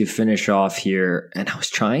going to finish off here. And I was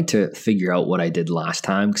trying to figure out what I did last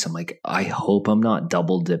time because I'm like, I hope I'm not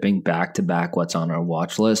double dipping back to back what's on our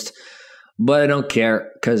watch list. But I don't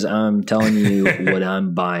care because I'm telling you what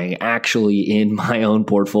I'm buying actually in my own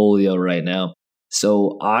portfolio right now.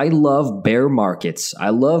 So I love bear markets. I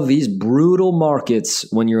love these brutal markets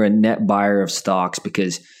when you're a net buyer of stocks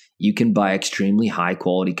because you can buy extremely high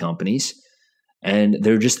quality companies and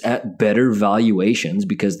they're just at better valuations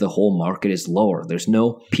because the whole market is lower. There's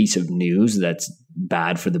no piece of news that's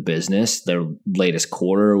bad for the business. Their latest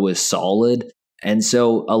quarter was solid. And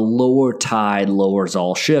so a lower tide lowers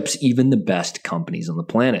all ships, even the best companies on the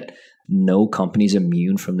planet. No company's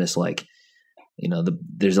immune from this,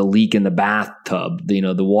 there's a leak in the bathtub,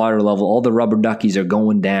 the water level, all the rubber duckies are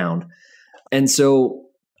going down. And so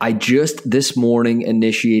I just this morning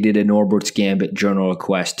initiated a Norbert's Gambit journal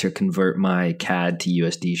request to convert my CAD to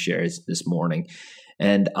USD shares this morning.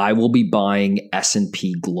 And I will be buying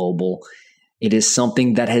S&P Global. It is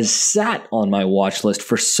something that has sat on my watch list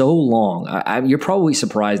for so long. You're probably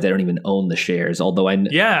surprised I don't even own the shares, although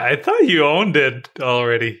I thought you owned it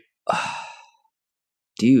already.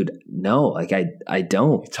 Dude, no, I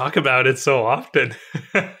don't. You talk about it so often.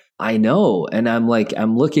 I know. And I'm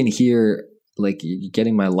looking here, like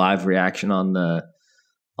getting my live reaction on the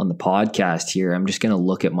podcast here. I'm just going to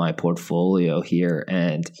look at my portfolio here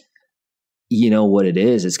and you know what it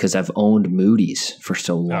is? It's because I've owned Moody's for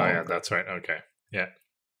so long. Oh yeah, that's right. Okay. Yeah.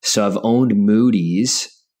 So I've owned Moody's,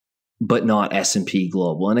 but not S&P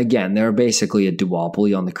Global. And again, they're basically a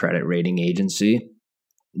duopoly on the credit rating agency.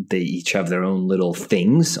 They each have their own little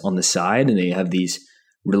things on the side, and they have these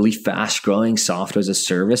really fast-growing software as a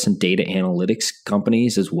service and data analytics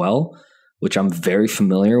companies as well, which I'm very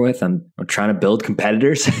familiar with. I'm trying to build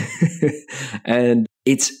competitors. And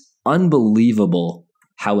it's unbelievable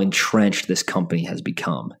how entrenched this company has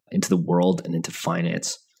become into the world and into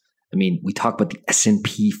finance. I mean, we talk about the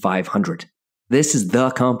S&P 500. This is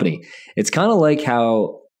the company. It's kind of like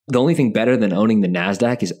how the only thing better than owning the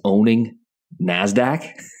NASDAQ is owning NASDAQ.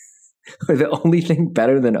 Or the only thing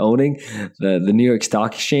better than owning the New York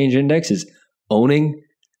Stock Exchange Index is owning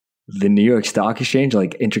the New York Stock Exchange,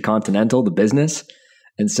 like Intercontinental, the business.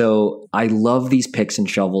 And so I love these picks and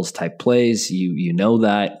shovels type plays. You know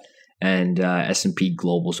that. And S&P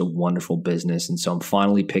Global is a wonderful business. And so I'm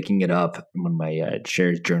finally picking it up when my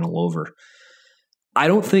shares journal over. I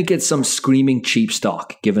don't think it's some screaming cheap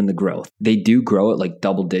stock given the growth. They do grow at like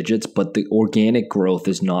double digits, but the organic growth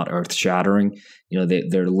is not earth shattering.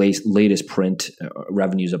 Their latest print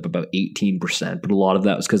revenues up about 18%, but a lot of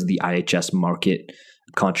that was because of the IHS Markit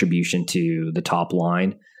contribution to the top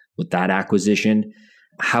line with that acquisition.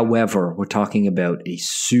 However, we're talking about a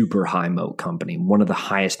super high moat company, one of the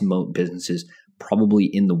highest moat businesses probably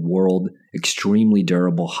in the world, extremely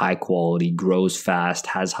durable, high quality, grows fast,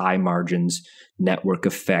 has high margins, network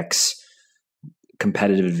effects,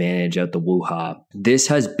 competitive advantage out the woo-ha. This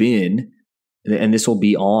has been, and this will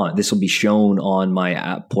be shown on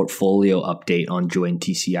my portfolio update on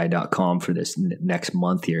jointci.com for this next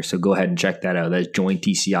month here. So go ahead and check that out. That's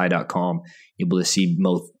jointci.com. Able to see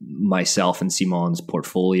both myself and Simon's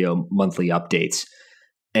portfolio monthly updates.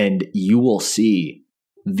 And you will see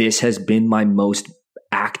this has been my most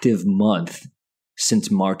active month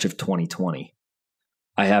since March of 2020.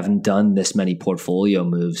 I haven't done this many portfolio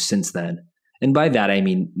moves since then. And by that, I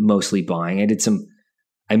mean mostly buying.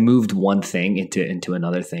 I moved one thing into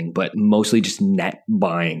another thing, but mostly just net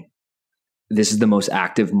buying. This is the most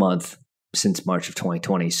active month since March of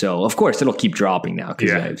 2020. So of course it'll keep dropping now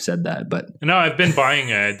because I've said that, but no, I've been buying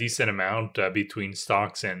a decent amount between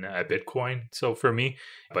stocks and Bitcoin. So for me,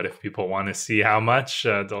 but if people want to see how much,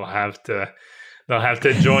 they'll have to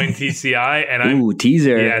join TCI. And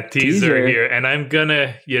teaser here. And I'm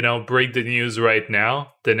gonna, break the news right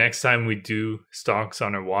now. The next time we do stocks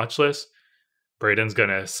on our watch list, Braden's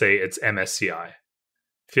gonna say it's MSCI.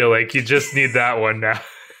 Feel like you just need that one now.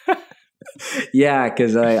 Yeah,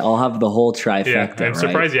 because I'll have the whole trifecta. Yeah, I'm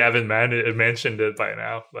surprised you haven't mentioned it by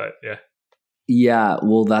now, but yeah. Yeah,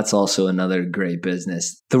 well, that's also another great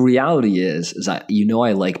business. The reality is that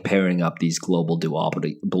I like pairing up these global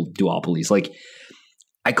duopolies. Like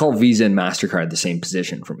I call Visa and MasterCard the same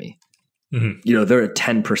position for me. Mm-hmm. They're a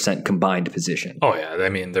 10% combined position. Oh yeah, I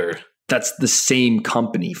mean that's the same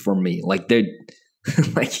company for me. Like they're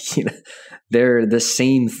they're the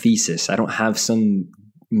same thesis. I don't have some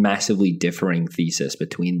massively differing thesis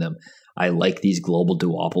between them. I like these global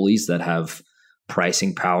duopolies that have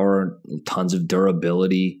pricing power, tons of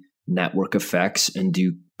durability, network effects, and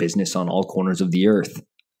do business on all corners of the earth.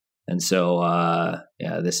 And so,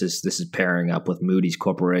 this is pairing up with Moody's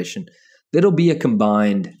Corporation. It'll be a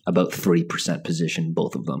combined about 3% position,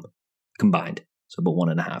 both of them combined. So about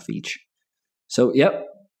 1.5 each. So, yep,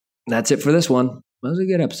 that's it for this one. That was a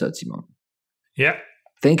good episode, Simon. Yeah.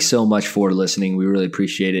 Thanks so much for listening. We really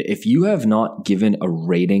appreciate it. If you have not given a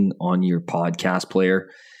rating on your podcast player,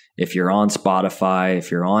 if you're on Spotify,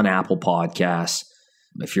 if you're on Apple Podcasts,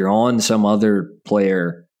 if you're on some other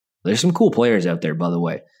player, there's some cool players out there, by the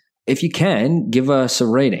way. If you can, give us a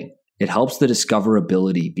rating. It helps the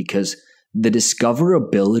discoverability because the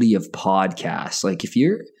discoverability of podcasts, like if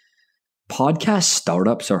you're podcast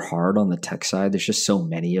startups are hard on the tech side. There's just so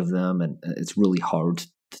many of them and it's really hard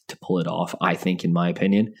to pull it off, I think, in my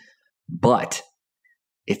opinion. But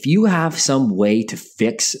if you have some way to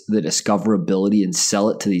fix the discoverability and sell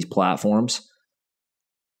it to these platforms,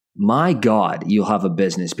 my God, you'll have a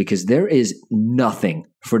business because there is nothing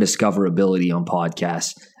for discoverability on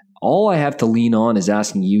podcasts. All I have to lean on is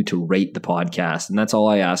asking you to rate the podcast. And that's all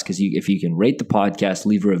I ask is if you can rate the podcast,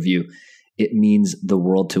 leave a review. It means the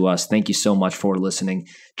world to us. Thank you so much for listening.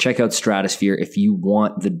 Check out Stratosphere if you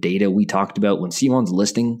want the data we talked about when Simon's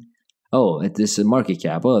listing. Oh, this is market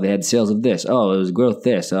cap. Oh, they had sales of this. Oh, it was growth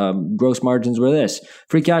this. Gross margins were this.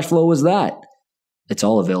 Free cash flow was that. It's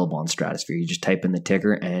all available on Stratosphere. You just type in the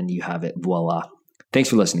ticker and you have it. Voila. Thanks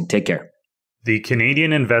for listening. Take care. The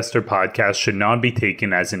Canadian Investor Podcast should not be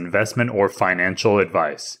taken as investment or financial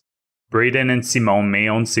advice. Braden and Simon may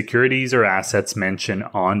own securities or assets mentioned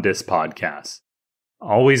on this podcast.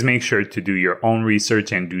 Always make sure to do your own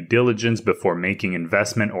research and due diligence before making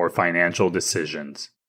investment or financial decisions.